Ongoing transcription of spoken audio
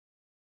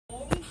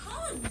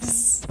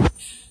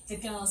The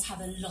girls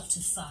have a lot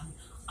of fun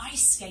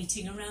ice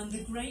skating around the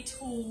Great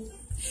Hall.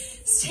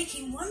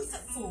 Taking 1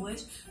 foot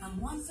forward and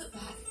 1 foot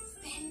back,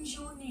 bend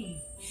your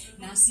knee.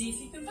 Now see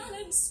if you can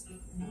balance.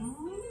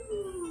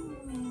 Ooh.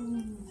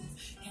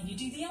 Can you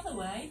do the other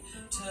way?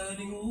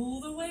 Turning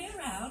all the way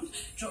around,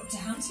 drop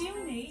down to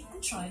your knee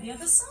and try the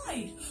other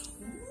side.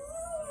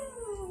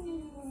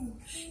 Ooh.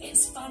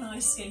 It's fun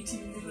ice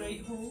skating in the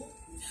Great Hall.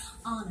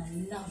 Anna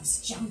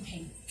loves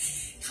jumping.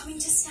 Coming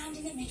to stand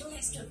in the middle,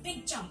 let's do a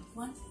big jump.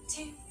 1,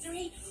 2,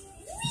 3,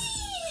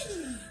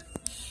 whee!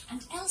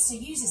 And Elsa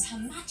uses her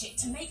magic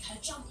to make her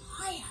jump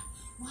higher.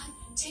 1,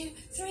 2,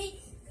 3,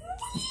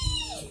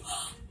 whee!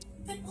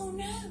 But oh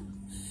no,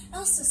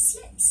 Elsa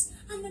slips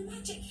and the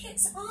magic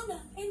hits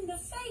Anna in the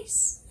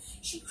face.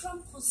 She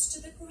crumples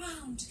to the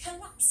ground,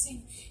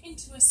 collapsing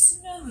into a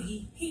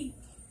snowy heap.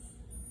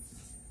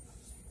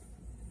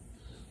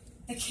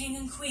 The king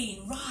and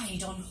queen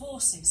ride on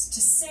horses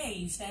to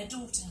save their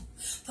daughter.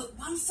 Put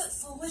 1 foot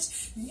forward,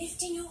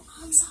 lifting your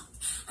arms up,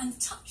 and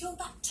tuck your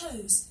back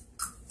toes.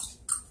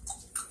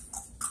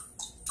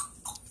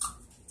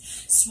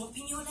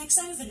 Swapping your legs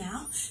over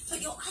now,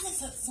 put your other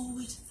foot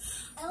forward.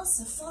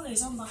 Elsa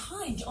follows on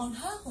behind on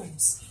her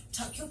horse.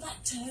 Tuck your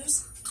back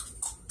toes.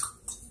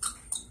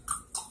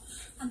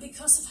 And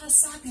because of her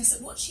sadness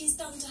at what she's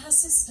done to her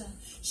sister,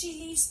 she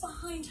leaves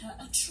behind her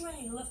a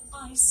trail of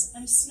ice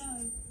and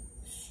snow.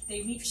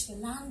 They reach the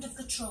land of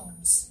the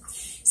trolls.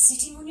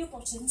 Sitting on your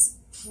bottoms,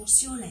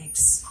 cross your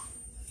legs.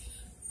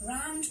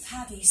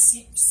 Grandpappy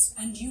sips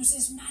and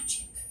uses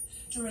magic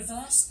to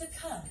reverse the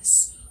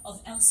curse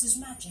of Elsa's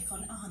magic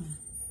on Anna.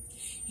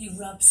 He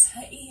rubs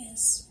her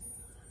ears.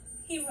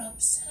 He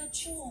rubs her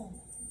jaw.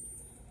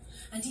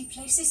 And he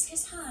places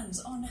his hands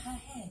on her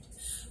head,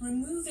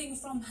 removing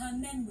from her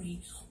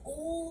memory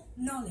all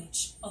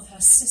knowledge of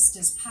her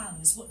sister's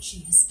powers, what she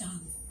has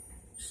done.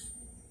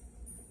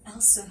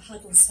 Elsa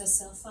huddles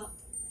herself up.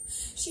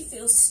 She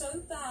feels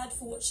so bad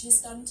for what she has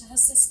done to her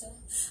sister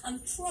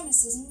and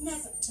promises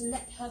never to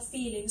let her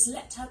feelings,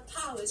 let her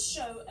powers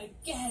show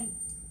again.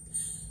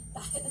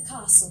 Back at the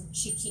castle,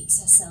 she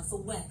keeps herself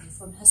away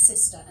from her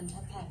sister and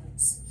her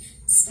parents.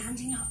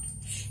 Standing up,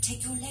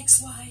 take your legs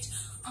wide,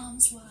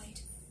 arms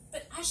wide.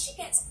 But as she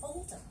gets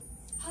older,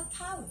 her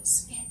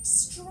powers get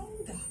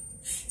stronger,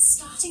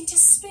 starting to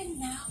spin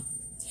now.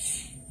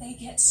 They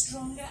get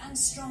stronger and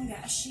stronger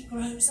as she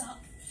grows up.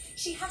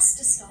 She has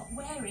to start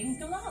wearing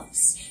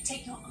gloves.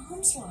 Take your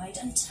arms wide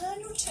and turn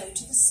your toe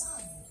to the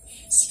side.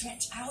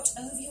 Stretch out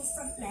over your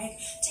front leg.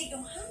 Take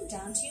your hand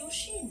down to your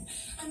shin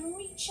and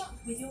reach up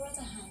with your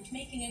other hand,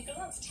 making a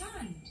gloved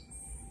hand.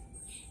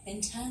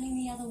 Then turning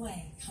the other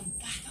way, come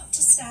back up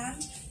to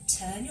stand.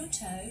 Turn your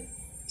toe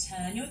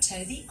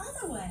the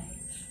other way.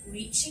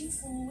 Reaching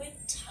forward,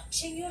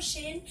 touching your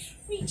shin.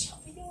 Reach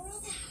up with your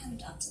other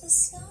hand up to the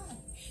sky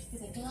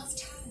with a gloved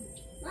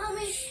hand.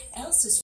 Mommy. Elsa's